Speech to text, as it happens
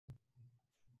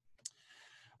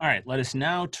All right, let us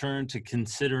now turn to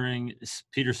considering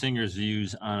Peter Singer's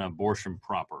views on abortion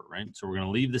proper, right? So we're going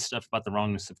to leave this stuff about the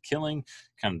wrongness of killing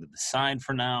kind of to the side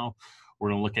for now. We're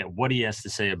going to look at what he has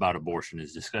to say about abortion,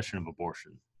 his discussion of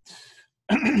abortion.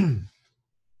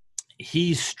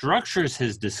 He structures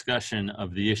his discussion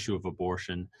of the issue of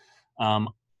abortion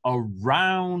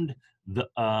around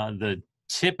the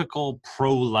typical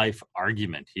pro-life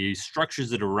argument. He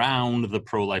structures it around the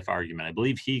pro-life argument. I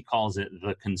believe he calls it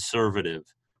the conservative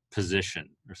position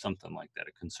or something like that,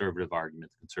 a conservative argument,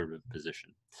 conservative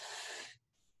position.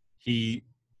 He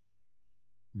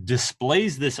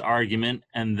displays this argument,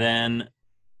 and then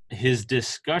his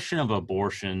discussion of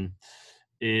abortion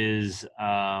is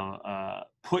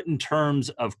put in terms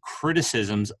of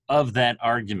criticisms of that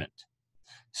argument.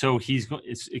 So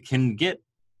it can get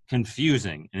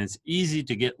confusing, and it's easy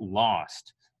to get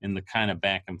lost in the kind of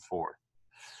back and forth.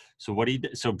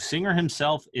 So Singer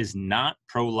himself is not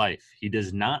pro-life. He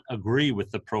does not agree with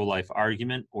the pro-life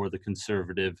argument or the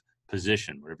conservative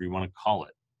position, whatever you want to call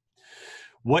it.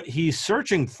 What he's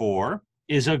searching for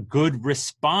is a good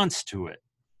response to it,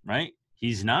 right?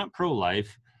 He's not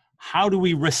pro-life. How do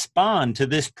we respond to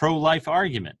this pro-life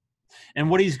argument?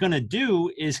 And what he's going to do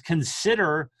is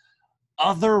consider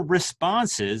other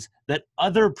responses that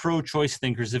other pro-choice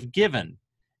thinkers have given.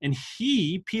 And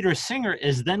Peter Singer,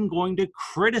 is then going to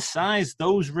criticize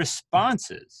those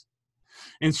responses.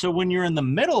 And so when you're in the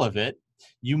middle of it,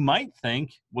 you might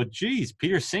think, well, geez,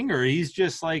 Peter Singer, he's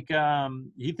just like,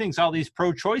 he thinks all these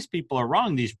pro-choice people are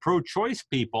wrong. These pro-choice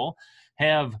people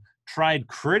have tried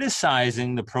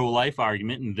criticizing the pro-life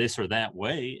argument in this or that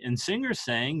way. And Singer's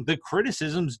saying the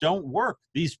criticisms don't work.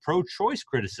 These pro-choice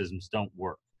criticisms don't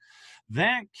work.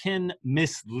 That can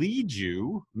mislead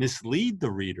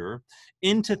the reader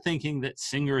into thinking that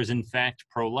Singer is in fact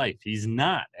pro-life. He's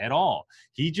not at all.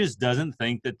 He just doesn't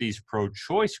think that these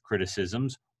pro-choice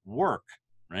criticisms work,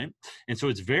 right? And so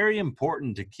it's very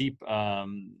important to keep a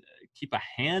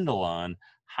handle on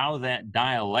how that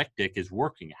dialectic is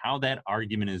working, how that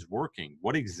argument is working,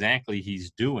 what exactly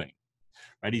he's doing,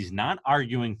 right? He's not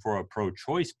arguing for a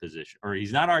pro-choice position, or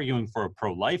he's not arguing for a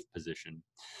pro-life position.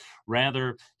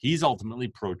 Rather, he's ultimately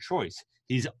pro-choice.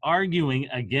 He's arguing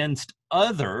against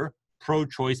other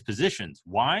pro-choice positions.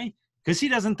 Why? Because he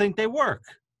doesn't think they work.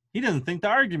 He doesn't think the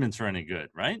arguments are any good,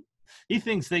 right? He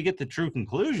thinks they get the true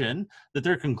conclusion, that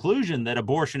their conclusion that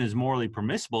abortion is morally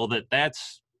permissible,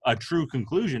 that's a true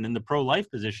conclusion, and the pro-life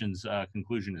position's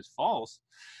conclusion is false.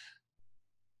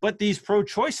 But these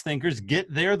pro-choice thinkers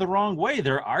get there the wrong way.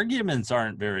 Their arguments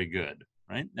aren't very good,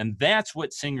 right? And that's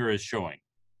what Singer is showing.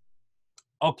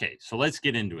 Okay, so let's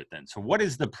get into it then. So what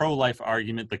is the pro-life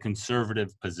argument, the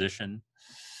conservative position?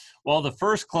 Well, the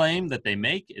first claim that they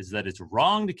make is that it's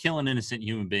wrong to kill an innocent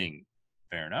human being.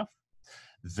 Fair enough.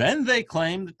 Then they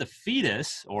claim that the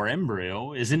fetus or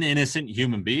embryo is an innocent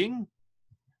human being,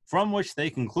 from which they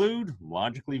conclude,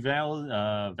 logically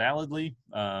validly,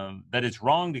 that it's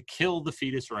wrong to kill the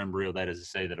fetus or embryo, that is to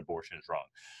say that abortion is wrong.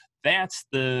 That's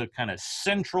the kind of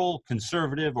central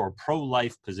conservative or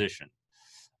pro-life position.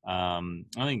 I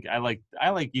think I like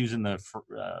using the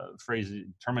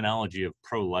terminology of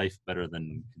pro-life better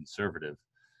than conservative,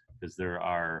 because there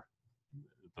are,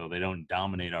 though they don't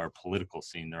dominate our political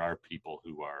scene, there are people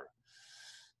who are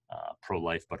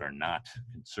pro-life but are not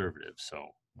conservative. So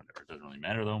whatever, it doesn't really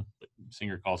matter though. But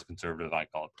Singer calls it conservative, I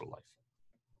call it pro-life.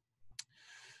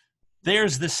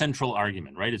 There's the central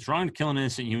argument, right? It's wrong to kill an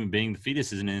innocent human being. The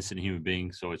fetus is an innocent human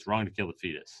being, so it's wrong to kill the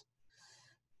fetus.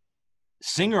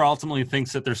 Singer ultimately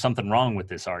thinks that there's something wrong with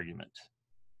this argument.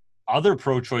 Other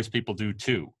pro-choice people do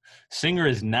too. Singer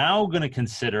is now going to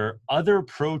consider other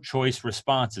pro-choice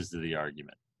responses to the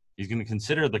argument. He's going to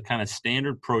consider the kind of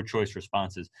standard pro-choice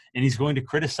responses, and he's going to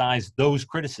criticize those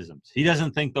criticisms. He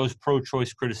doesn't think those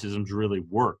pro-choice criticisms really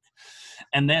work.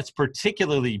 And that's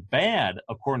particularly bad,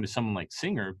 according to someone like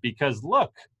Singer, because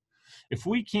look, if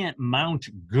we can't mount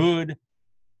good,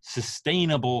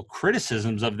 sustainable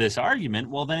criticisms of this argument,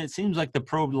 well, then it seems like the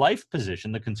pro-life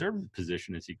position, the conservative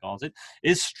position, as he calls it,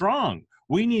 is strong.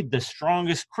 We need the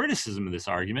strongest criticism of this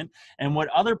argument, and what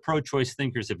other pro-choice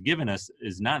thinkers have given us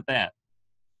is not that.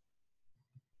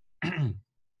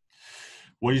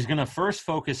 What he's going to first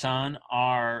focus on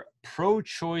are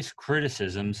pro-choice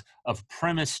criticisms of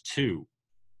premise 2,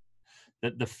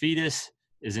 that the fetus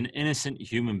is an innocent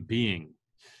human being.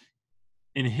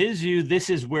 In his view, this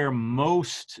is where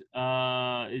most,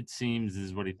 it seems,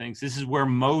 is what he thinks, this is where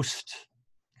most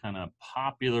kind of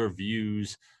popular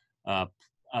views,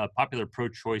 popular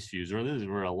pro-choice views, or this is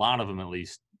where a lot of them at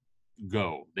least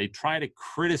go. They try to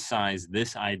criticize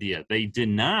this idea. They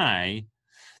deny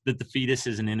that the fetus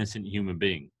is an innocent human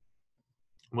being.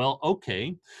 Well,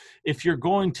 okay, if you're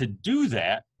going to do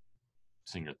that,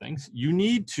 Singer thinks, you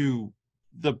need to,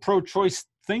 the pro-choice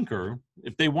thinker,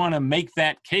 if they want to make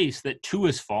that case that 2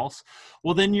 is false,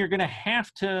 well, then you're going to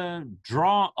have to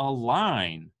draw a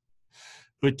line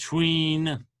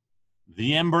between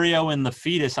the embryo and the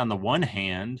fetus on the one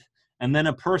hand, and then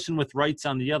a person with rights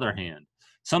on the other hand.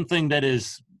 Something that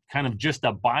is kind of just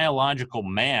a biological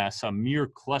mass, a mere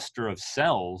cluster of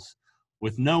cells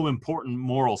with no important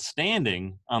moral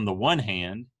standing on the one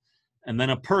hand, and then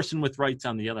a person with rights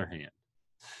on the other hand.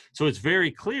 So it's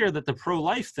very clear that the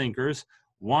pro-life thinkers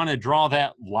want to draw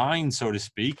that line, so to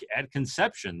speak, at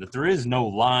conception, that there is no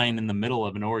line in the middle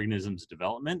of an organism's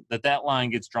development, that line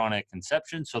gets drawn at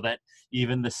conception so that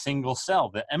even the single cell,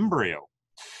 the embryo,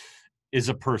 is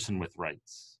a person with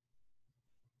rights.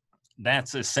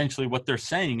 That's essentially what they're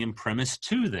saying in premise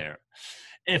 2 there.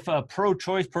 If a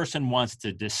pro-choice person wants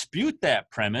to dispute that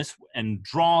premise and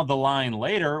draw the line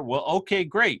later, well, okay,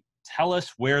 great. Tell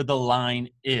us where the line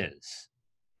is.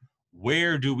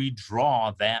 Where do we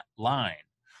draw that line?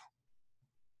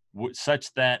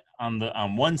 Such that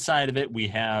on one side of it, we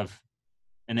have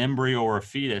an embryo or a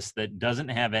fetus that doesn't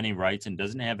have any rights and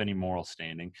doesn't have any moral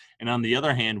standing. And on the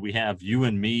other hand, we have you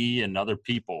and me and other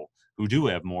people who do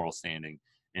have moral standing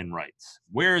and rights.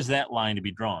 Where is that line to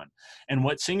be drawn? And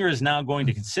what Singer is now going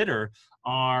to consider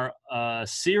are a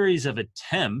series of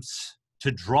attempts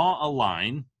to draw a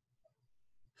line,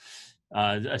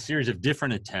 a series of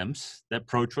different attempts that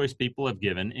pro-choice people have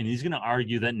given, and he's going to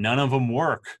argue that none of them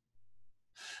work,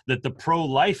 that the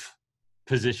pro-life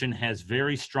position has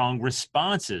very strong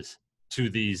responses to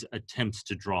these attempts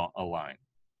to draw a line.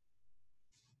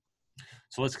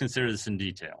 So let's consider this in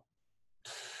detail.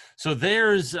 So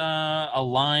there's a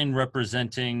line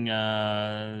representing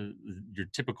your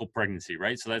typical pregnancy,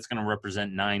 right? So that's going to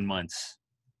represent 9 months.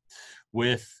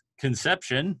 With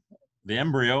conception, the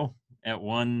embryo at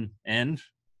one end,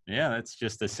 yeah, that's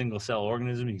just a single cell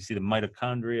organism. You can see the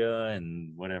mitochondria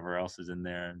and whatever else is in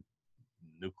there,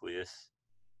 nucleus,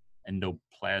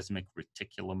 endoplasmic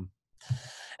reticulum.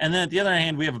 And then at the other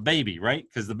hand, we have a baby, right?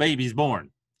 Because the baby's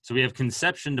born. So we have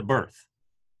conception to birth.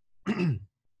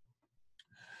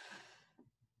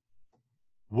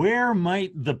 Where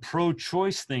might the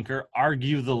pro-choice thinker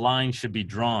argue the line should be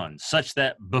drawn, such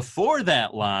that before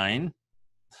that line,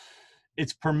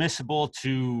 it's permissible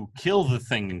to kill the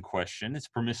thing in question, it's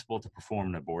permissible to perform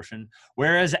an abortion,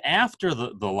 whereas after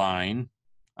the line,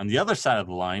 on the other side of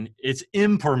the line, it's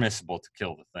impermissible to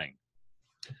kill the thing?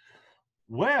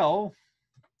 Well,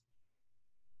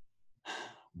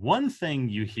 one thing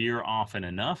you hear often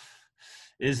enough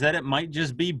is that it might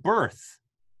just be birth.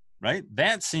 Right?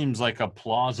 That seems like a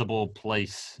plausible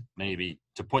place maybe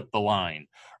to put the line,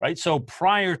 right? So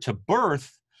prior to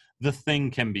birth, the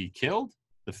thing can be killed,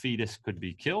 the fetus could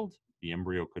be killed, the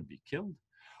embryo could be killed.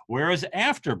 Whereas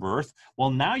after birth,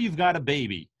 well, now you've got a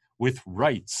baby with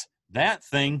rights. That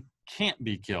thing can't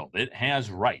be killed. It has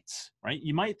rights, right?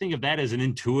 You might think of that as an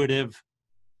intuitive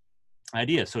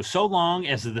idea. So long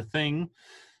as the thing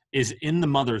is in the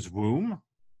mother's womb,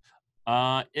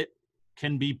 it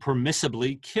can be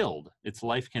permissibly killed. Its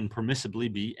life can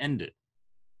permissibly be ended.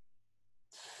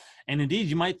 And indeed,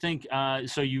 you might think,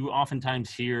 so you oftentimes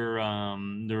hear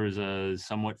there was a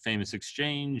somewhat famous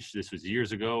exchange, this was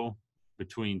years ago,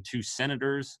 between 2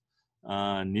 senators,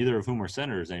 neither of whom are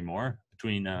senators anymore,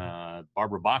 between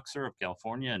Barbara Boxer of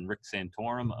California and Rick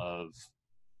Santorum of,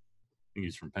 I think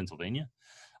he's from Pennsylvania,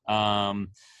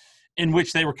 in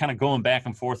which they were kind of going back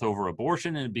and forth over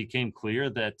abortion, and it became clear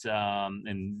that,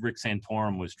 and Rick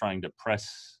Santorum was trying to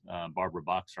press Barbara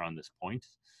Boxer on this point.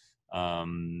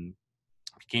 It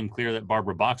became clear that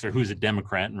Barbara Boxer, who's a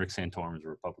Democrat, and Rick Santorum is a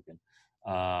Republican,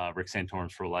 Rick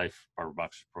Santorum's pro-life, Barbara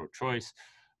Boxer's pro-choice.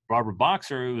 Barbara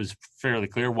Boxer, it was fairly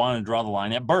clear, wanted to draw the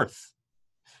line at birth.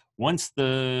 Once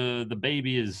the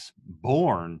baby is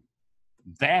born,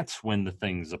 that's when the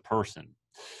thing's a person.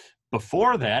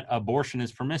 Before that, abortion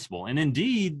is permissible. And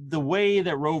indeed, the way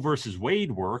that Roe versus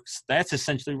Wade works, that's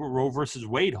essentially what Roe versus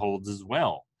Wade holds as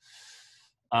well.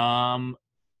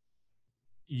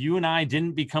 You and I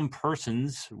didn't become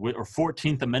persons or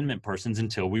 14th Amendment persons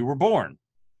until we were born.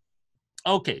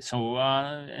 Okay, so,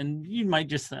 and you might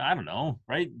just, I don't know,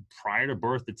 right? Prior to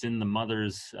birth, it's in the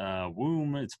mother's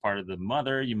womb. It's part of the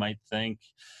mother, you might think.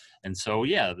 And so,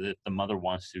 yeah, if the mother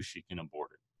wants to, she can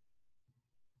abort it.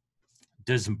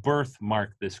 Does birth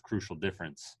mark this crucial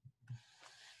difference?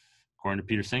 According to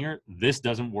Peter Singer, this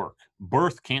doesn't work.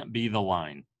 Birth can't be the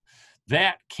line.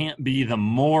 That can't be the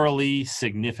morally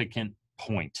significant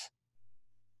point.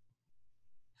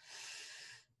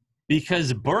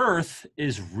 Because birth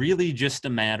is really just a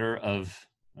matter of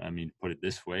I mean, to put it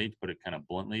this way, to put it kind of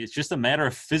bluntly, it's just a matter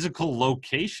of physical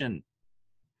location.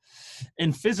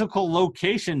 And physical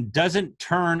location doesn't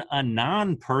turn a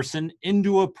non-person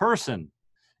into a person.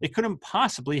 It couldn't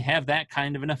possibly have that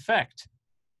kind of an effect.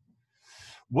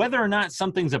 Whether or not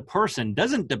something's a person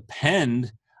doesn't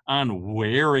depend on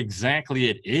where exactly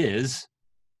it is.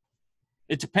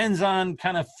 It depends on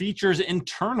kind of features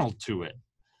internal to it,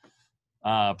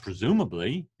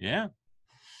 presumably, yeah.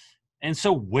 And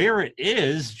so where it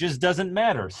is just doesn't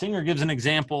matter. Singer gives an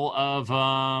example of,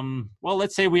 well,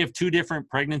 let's say we have two different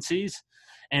pregnancies,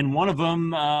 and one of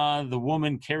them, the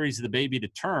woman carries the baby to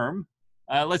term.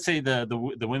 Let's say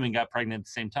the women got pregnant at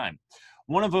the same time.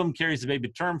 One of them carries the baby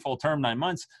to term, full term, 9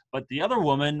 months, but the other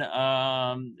woman,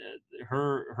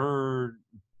 her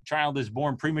child is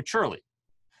born prematurely.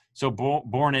 So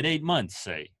born at 8 months,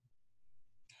 say.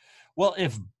 Well,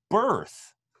 if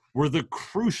birth were the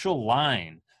crucial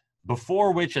line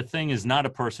before which a thing is not a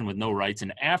person with no rights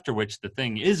and after which the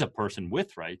thing is a person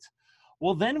with rights,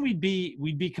 well, then we'd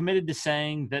be committed to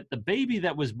saying that the baby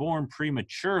that was born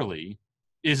prematurely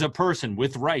is a person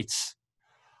with rights,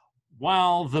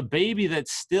 while the baby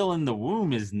that's still in the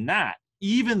womb is not,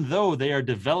 even though they are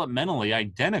developmentally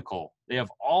identical. They have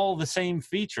all the same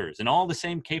features and all the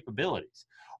same capabilities.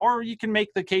 Or you can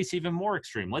make the case even more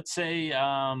extreme. Let's say,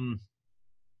 how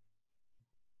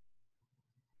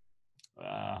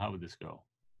would this go?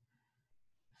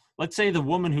 Let's say the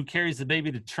woman who carries the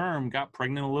baby to term got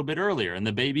pregnant a little bit earlier, and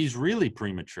the baby's really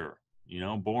premature. You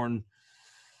know, born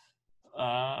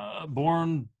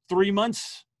 3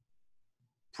 months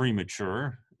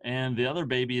premature, and the other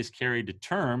baby is carried to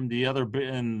term.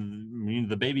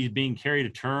 The baby being carried to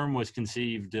term was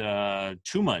conceived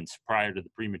 2 months prior to the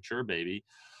premature baby.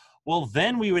 Well,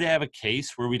 then we would have a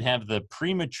case where we'd have the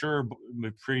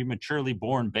prematurely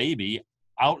born baby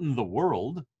out in the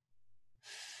world,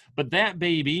 but that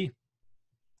baby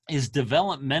is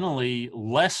developmentally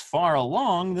less far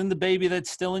along than the baby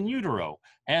that's still in utero,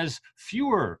 has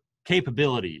fewer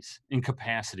capabilities and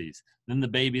capacities than the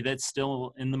baby that's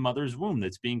still in the mother's womb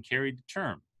that's being carried to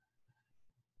term.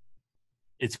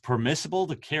 It's permissible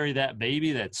to carry that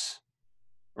baby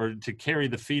or to carry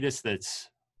the fetus that's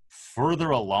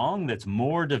further along, that's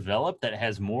more developed, that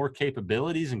has more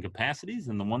capabilities and capacities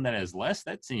than the one that has less.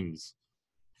 That seems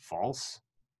false.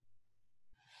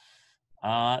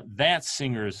 That's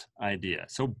Singer's idea.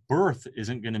 So birth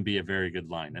isn't going to be a very good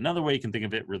line. Another way you can think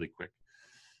of it really quick.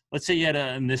 Let's say you had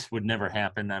and this would never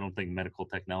happen. I don't think medical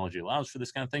technology allows for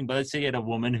this kind of thing, but let's say you had a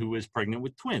woman who was pregnant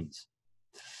with twins.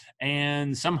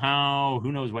 And somehow,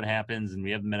 who knows what happens, and we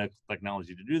have the medical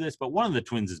technology to do this, but one of the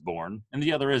twins is born and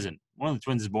the other isn't. One of the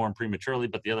twins is born prematurely,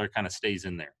 but the other kind of stays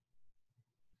in there.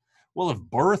 Well, if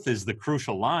birth is the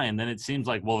crucial line, then it seems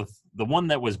like, well, if the one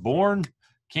that was born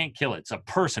can't kill it, it's a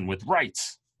person with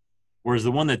rights, whereas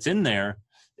the one that's in there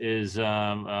is is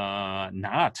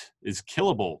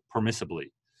killable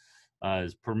permissibly,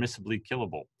 is permissibly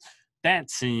killable.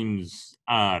 That seems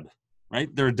odd,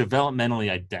 right? They're developmentally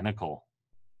identical.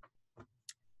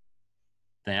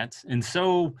 And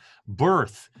so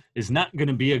birth is not going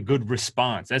to be a good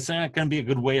response. That's not going to be a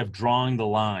good way of drawing the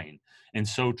line. And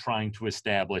so trying to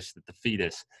establish that the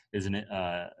fetus is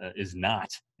not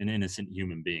an innocent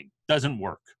human being doesn't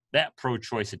work. That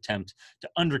pro-choice attempt to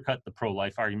undercut the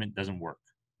pro-life argument doesn't work.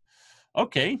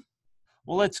 Okay,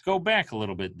 well, let's go back a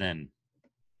little bit then.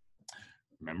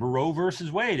 Remember Roe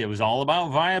versus Wade? It was all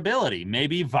about viability.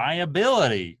 Maybe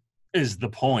viability is the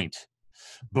point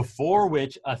before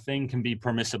which a thing can be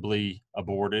permissibly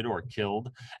aborted or killed,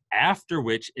 after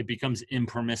which it becomes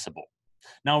impermissible.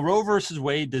 Now, Roe versus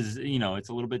Wade it's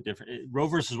a little bit different. Roe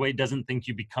versus Wade doesn't think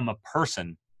you become a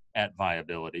person at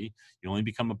viability. You only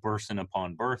become a person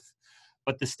upon birth,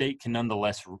 but the state can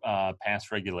nonetheless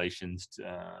pass regulations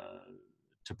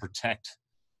to protect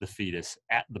the fetus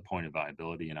at the point of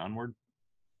viability and onward.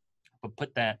 But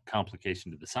put that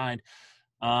complication to the side.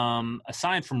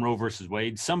 Aside from Roe versus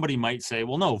Wade, somebody might say,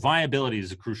 well, no, viability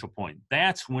is a crucial point.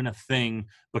 That's when a thing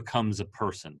becomes a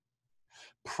person.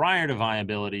 Prior to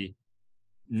viability,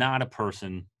 not a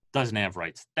person, doesn't have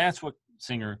rights. That's what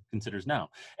Singer considers now.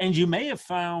 And you may have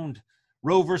found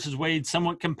Roe versus Wade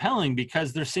somewhat compelling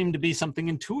because there seemed to be something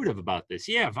intuitive about this.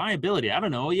 Yeah, viability, I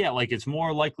don't know. Yeah, like it's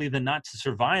more likely than not to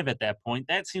survive at that point.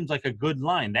 That seems like a good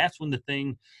line. That's when the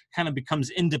thing kind of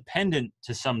becomes independent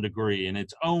to some degree and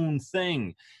its own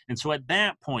thing. And so at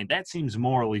that point, that seems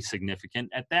morally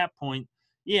significant. At that point,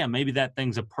 yeah, maybe that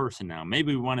thing's a person now.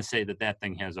 Maybe we want to say that that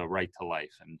thing has a right to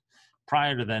life. And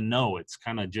prior to then, no, it's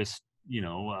kind of just,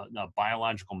 a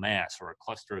biological mass or a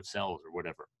cluster of cells or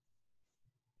whatever.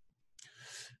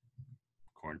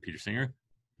 According to Peter Singer,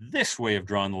 This way of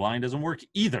drawing the line doesn't work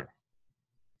either.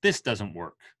 This doesn't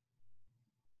work.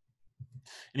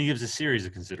 And he gives a series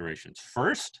of considerations.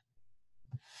 First,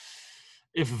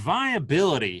 if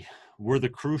viability were the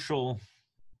crucial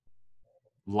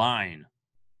line,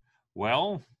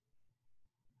 well,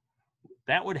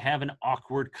 that would have an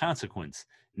awkward consequence.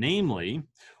 Namely,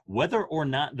 whether or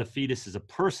not the fetus is a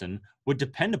person would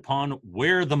depend upon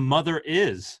where the mother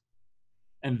is.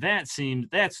 And that's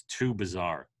too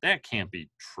bizarre. That can't be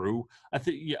true.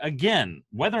 Again,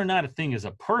 whether or not a thing is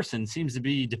a person seems to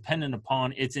be dependent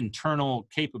upon its internal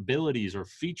capabilities or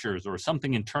features or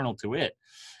something internal to it.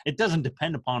 It doesn't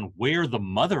depend upon where the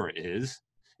mother is.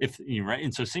 Right?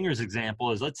 And so Singer's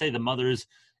example is, let's say the mother's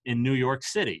in New York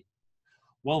City.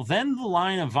 Well, then the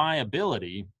line of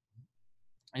viability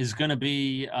is going to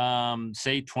be,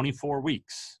 say, 24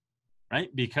 weeks, right?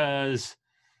 Because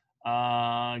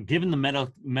given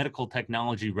the medical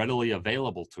technology readily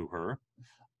available to her,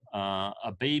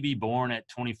 a baby born at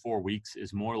 24 weeks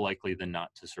is more likely than not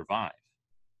to survive.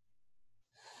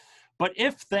 But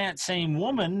if that same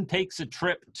woman takes a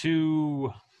trip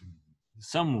to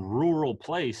some rural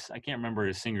place, I can't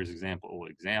remember Singer's example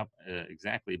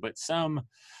exactly, but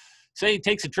say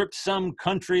takes a trip to some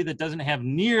country that doesn't have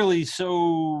nearly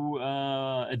so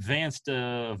advanced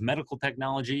medical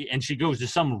technology, and she goes to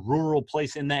some rural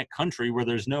place in that country where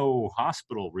there's no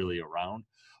hospital really around,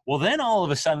 well, then all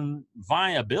of a sudden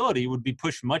viability would be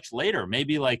pushed much later,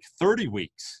 maybe like 30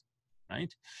 weeks,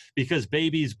 right? Because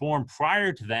babies born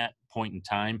prior to that point in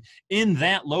time in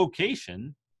that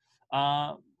location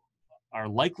are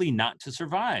likely not to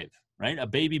survive. Right? A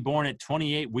baby born at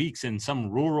 28 weeks in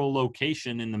some rural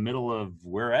location in the middle of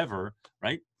wherever,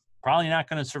 right? Probably not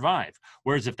going to survive.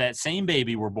 Whereas if that same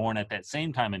baby were born at that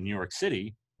same time in New York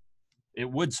City, it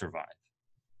would survive.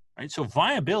 Right? So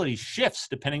viability shifts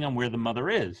depending on where the mother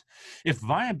is. If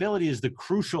viability is the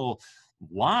crucial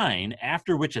line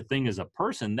after which a thing is a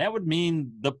person, that would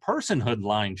mean the personhood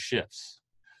line shifts.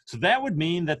 So that would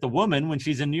mean that the woman, when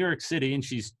she's in New York City and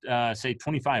she's, say,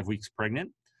 25 weeks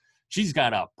pregnant, she's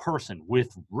got a person with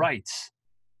rights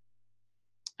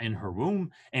in her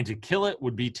womb, and to kill it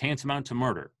would be tantamount to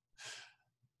murder.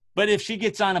 But if she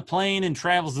gets on a plane and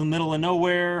travels in the middle of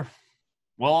nowhere,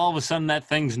 well, all of a sudden that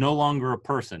thing's no longer a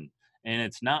person, and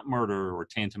it's not murder or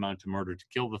tantamount to murder to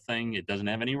kill the thing. It doesn't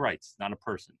have any rights. It's not a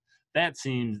person. That's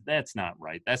not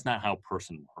right. That's not how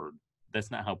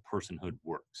personhood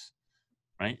works,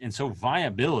 right? And so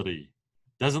viability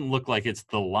doesn't look like it's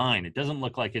the line. It doesn't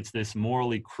look like it's this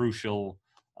morally crucial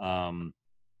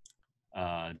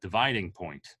dividing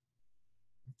point.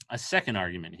 A second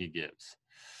argument he gives.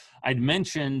 I'd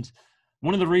mentioned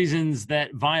one of the reasons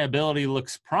that viability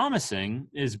looks promising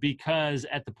is because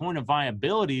at the point of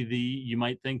viability, you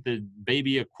might think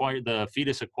the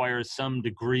fetus acquires some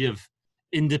degree of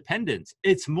independence.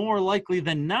 It's more likely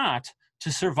than not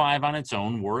to survive on its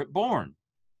own were it born.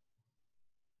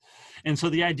 And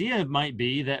so the idea might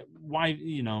be that why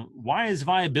is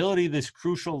viability this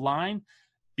crucial line?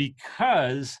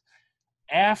 Because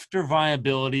after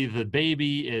viability, the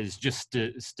baby is just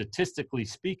statistically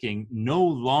speaking no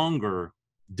longer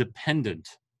dependent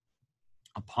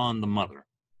upon the mother,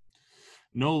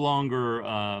 no longer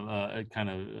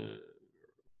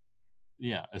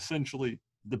essentially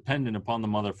dependent upon the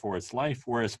mother for its life,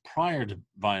 whereas prior to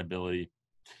viability,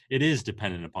 it is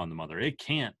dependent upon the mother. It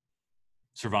can't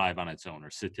survive on its own, or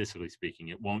statistically speaking,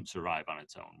 it won't survive on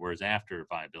its own, whereas after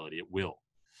viability, it will.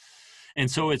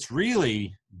 And so it's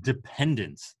really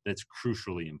dependence that's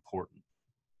crucially important.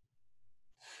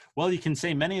 Well, you can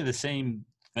say many of the same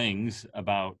things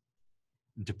about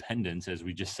dependence as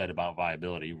we just said about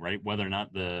viability, right? Whether or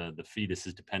not the fetus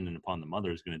is dependent upon the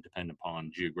mother is going to depend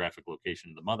upon geographic location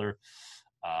of the mother.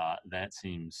 That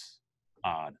seems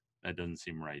odd. That doesn't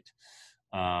seem right.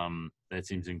 That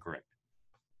seems incorrect.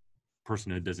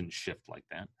 Personhood doesn't shift like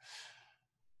that.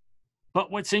 But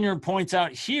what Singer points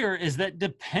out here is that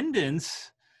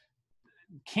dependence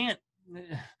can't,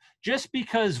 just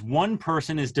because one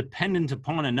person is dependent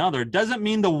upon another doesn't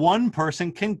mean the one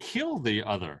person can kill the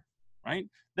other, right?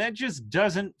 That just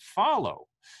doesn't follow.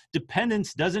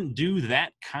 Dependence doesn't do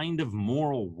that kind of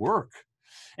moral work.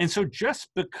 And so just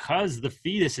because the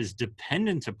fetus is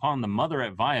dependent upon the mother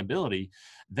at viability,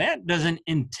 that doesn't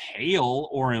entail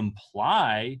or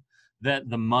imply that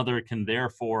the mother can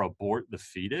therefore abort the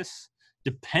fetus.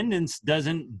 Dependence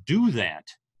doesn't do that.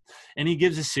 And he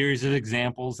gives a series of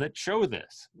examples that show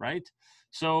this, right?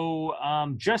 So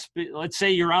let's say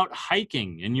you're out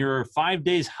hiking and you're 5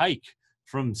 days hike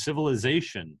from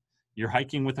civilization. You're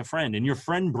hiking with a friend and your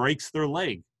friend breaks their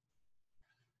leg.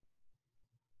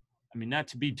 I mean, not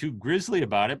to be too grisly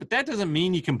about it, but that doesn't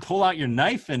mean you can pull out your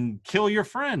knife and kill your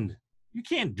friend. You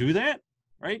can't do that,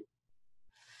 right?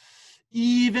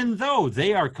 Even though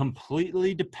they are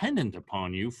completely dependent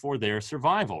upon you for their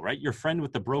survival, right? Your friend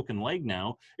with the broken leg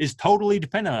now is totally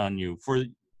dependent on you for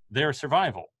their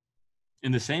survival,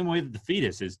 in the same way that the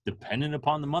fetus is dependent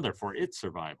upon the mother for its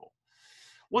survival.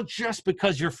 Well, just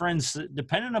because your friend's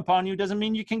dependent upon you doesn't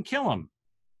mean you can kill him,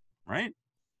 right?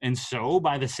 And so,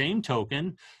 by the same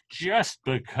token, just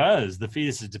because the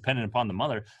fetus is dependent upon the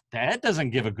mother, that doesn't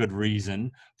give a good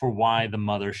reason for why the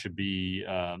mother should be,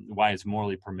 why it's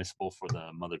morally permissible for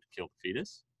the mother to kill the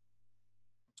fetus,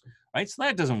 right? So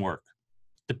that doesn't work.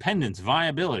 Dependence,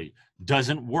 viability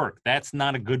doesn't work. That's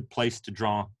not a good place to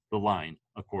draw the line,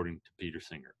 according to Peter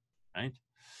Singer, right?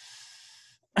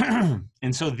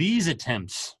 And so these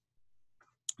attempts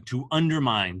to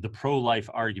undermine the pro-life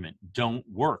argument don't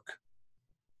work.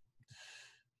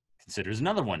 Considers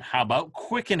another one. How about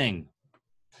quickening?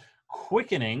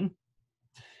 Quickening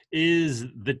is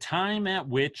the time at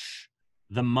which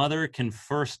the mother can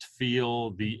first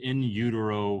feel the in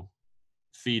utero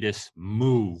fetus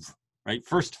move, right?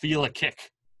 First feel a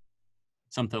kick,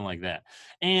 something like that.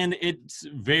 And it's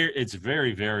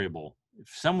very variable.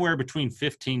 Somewhere between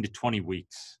 15 to 20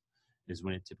 weeks is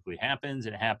when it typically happens.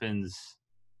 It happens,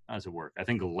 how does it work? I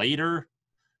think later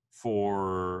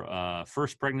for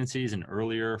first pregnancies and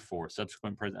earlier for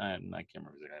subsequent pregnancies. I can't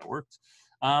remember exactly how it works,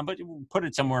 but you put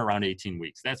it somewhere around 18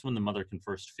 weeks. That's when the mother can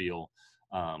first feel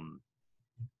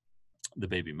the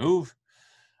baby move.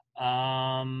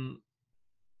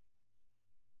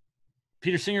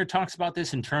 Peter Singer talks about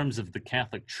this in terms of the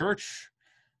Catholic Church.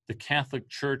 The Catholic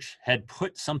Church had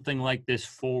put something like this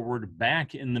forward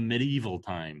back in the medieval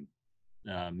times.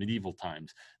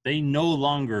 They no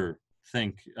longer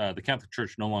think, the Catholic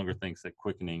Church no longer thinks that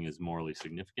quickening is morally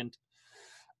significant.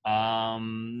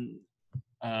 Some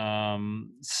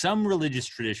religious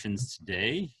traditions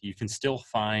today, you can still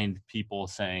find people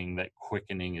saying that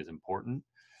quickening is important.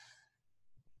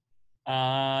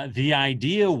 The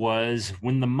idea was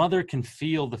when the mother can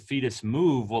feel the fetus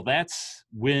move, well, that's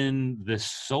when the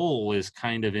soul is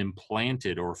kind of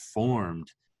implanted or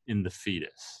formed in the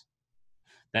fetus.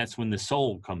 That's when the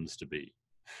soul comes to be,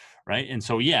 right? And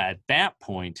so, yeah, at that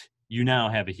point, you now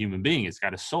have a human being. It's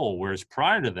got a soul, whereas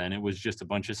prior to then, it was just a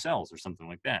bunch of cells or something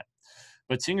like that.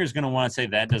 But Singer's going to want to say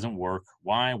that doesn't work.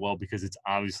 Why? Well, because it's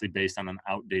obviously based on an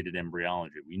outdated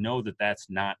embryology. We know that that's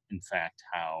not, in fact,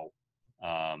 how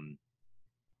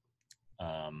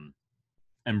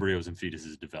embryos and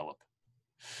fetuses develop.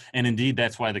 And indeed,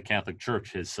 that's why the Catholic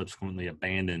Church has subsequently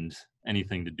abandoned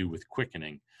anything to do with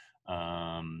quickening,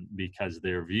 because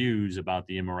their views about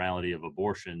the immorality of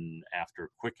abortion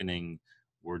after quickening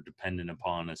were dependent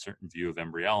upon a certain view of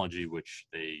embryology, which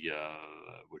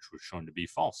was shown to be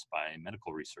false by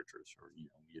medical researchers. Or,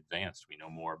 we advanced, we know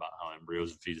more about how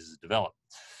embryos and fetuses develop,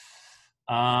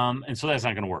 and so that's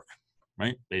not going to work,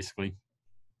 right? Basically,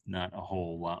 not a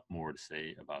whole lot more to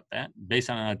say about that.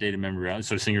 Based on outdated embryology,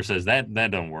 so Singer says that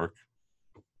don't work.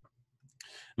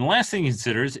 And the last thing he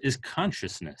considers is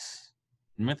consciousness.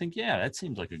 And I think, yeah, that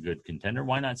seems like a good contender.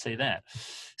 Why not say that?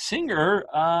 Singer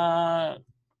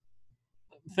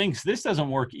thinks this doesn't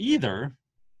work either,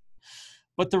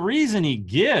 but the reason he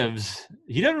gives,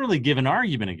 he doesn't really give an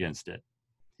argument against it.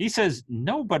 He says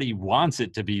nobody wants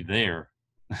it to be there.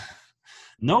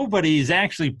 Nobody's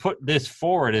actually put this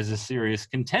forward as a serious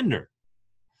contender.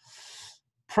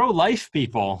 Pro-life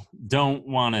people don't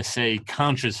want to say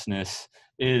consciousness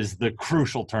is the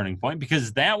crucial turning point,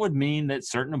 because that would mean that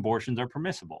certain abortions are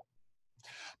permissible.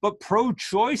 But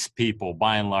pro-choice people,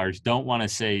 by and large, don't want to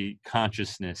say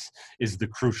consciousness is the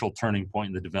crucial turning point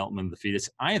in the development of the fetus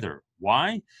either.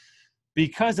 Why?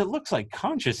 Because it looks like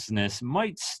consciousness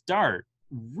might start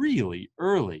really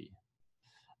early.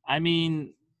 I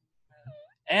mean,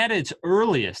 at its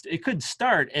earliest, it could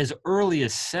start as early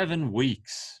as 7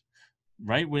 weeks.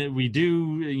 Right? We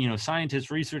do, scientists,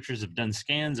 researchers have done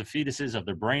scans of fetuses, of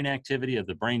their brain activity, of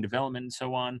the brain development, and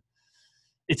so on.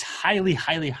 It's highly,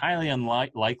 highly, highly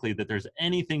unlikely that there's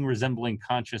anything resembling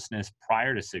consciousness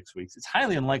prior to 6 weeks. It's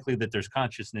highly unlikely that there's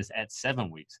consciousness at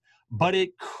 7 weeks, but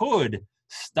it could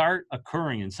start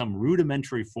occurring in some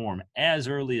rudimentary form as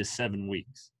early as 7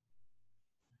 weeks.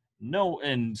 No,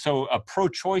 and so a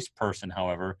pro-choice person,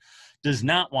 however, does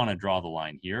not want to draw the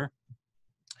line here,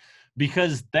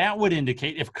 because that would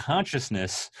indicate, if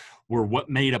consciousness were what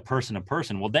made a person,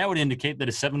 well, that would indicate that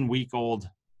a 7-week-old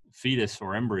fetus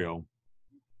or embryo,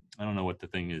 I don't know what the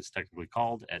thing is technically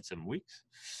called at 7 weeks,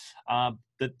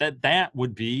 that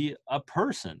would be a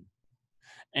person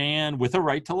and with a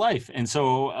right to life. And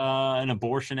so an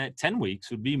abortion at 10 weeks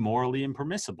would be morally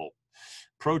impermissible.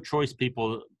 pro-choice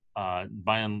people,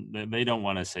 they don't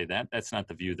want to say that. That's not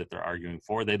the view that they're arguing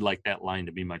for. They'd like that line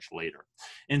to be much later.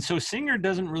 And so Singer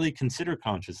doesn't really consider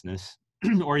consciousness,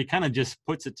 or he kind of just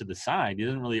puts it to the side. He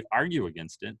doesn't really argue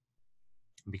against it,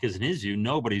 because in his view,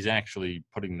 nobody's actually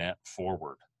putting that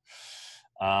forward.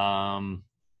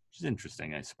 Which is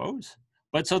interesting, I suppose.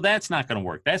 But so that's not going to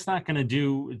work. That's not going to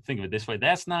do, think of it this way,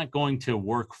 that's not going to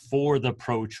work for the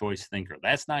pro-choice thinker.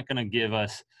 That's not going to give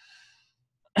us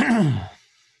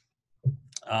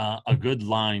a good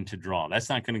line to draw. That's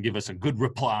not going to give us a good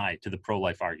reply to the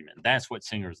pro-life argument. That's what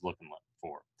Singer's looking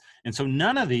for. And so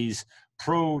none of these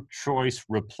pro-choice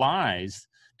replies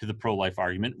to the pro-life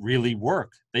argument really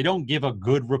work. They don't give a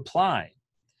good reply.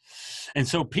 And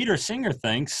so Peter Singer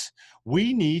thinks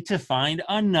we need to find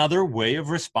another way of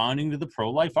responding to the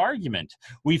pro-life argument.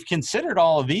 We've considered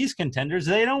all of these contenders.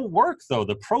 They don't work, though.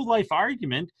 The pro-life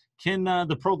argument can,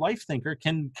 the pro-life thinker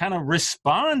can kind of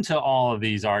respond to all of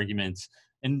these arguments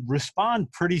and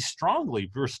respond pretty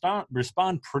strongly,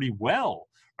 respond pretty well,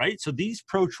 right? So these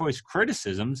pro-choice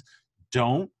criticisms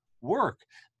don't work.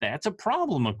 That's a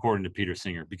problem, according to Peter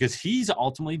Singer, because he's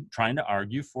ultimately trying to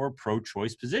argue for a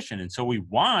pro-choice position. And so we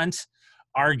want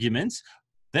arguments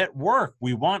that work.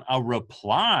 We want a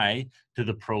reply to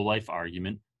the pro-life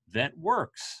argument that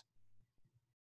works.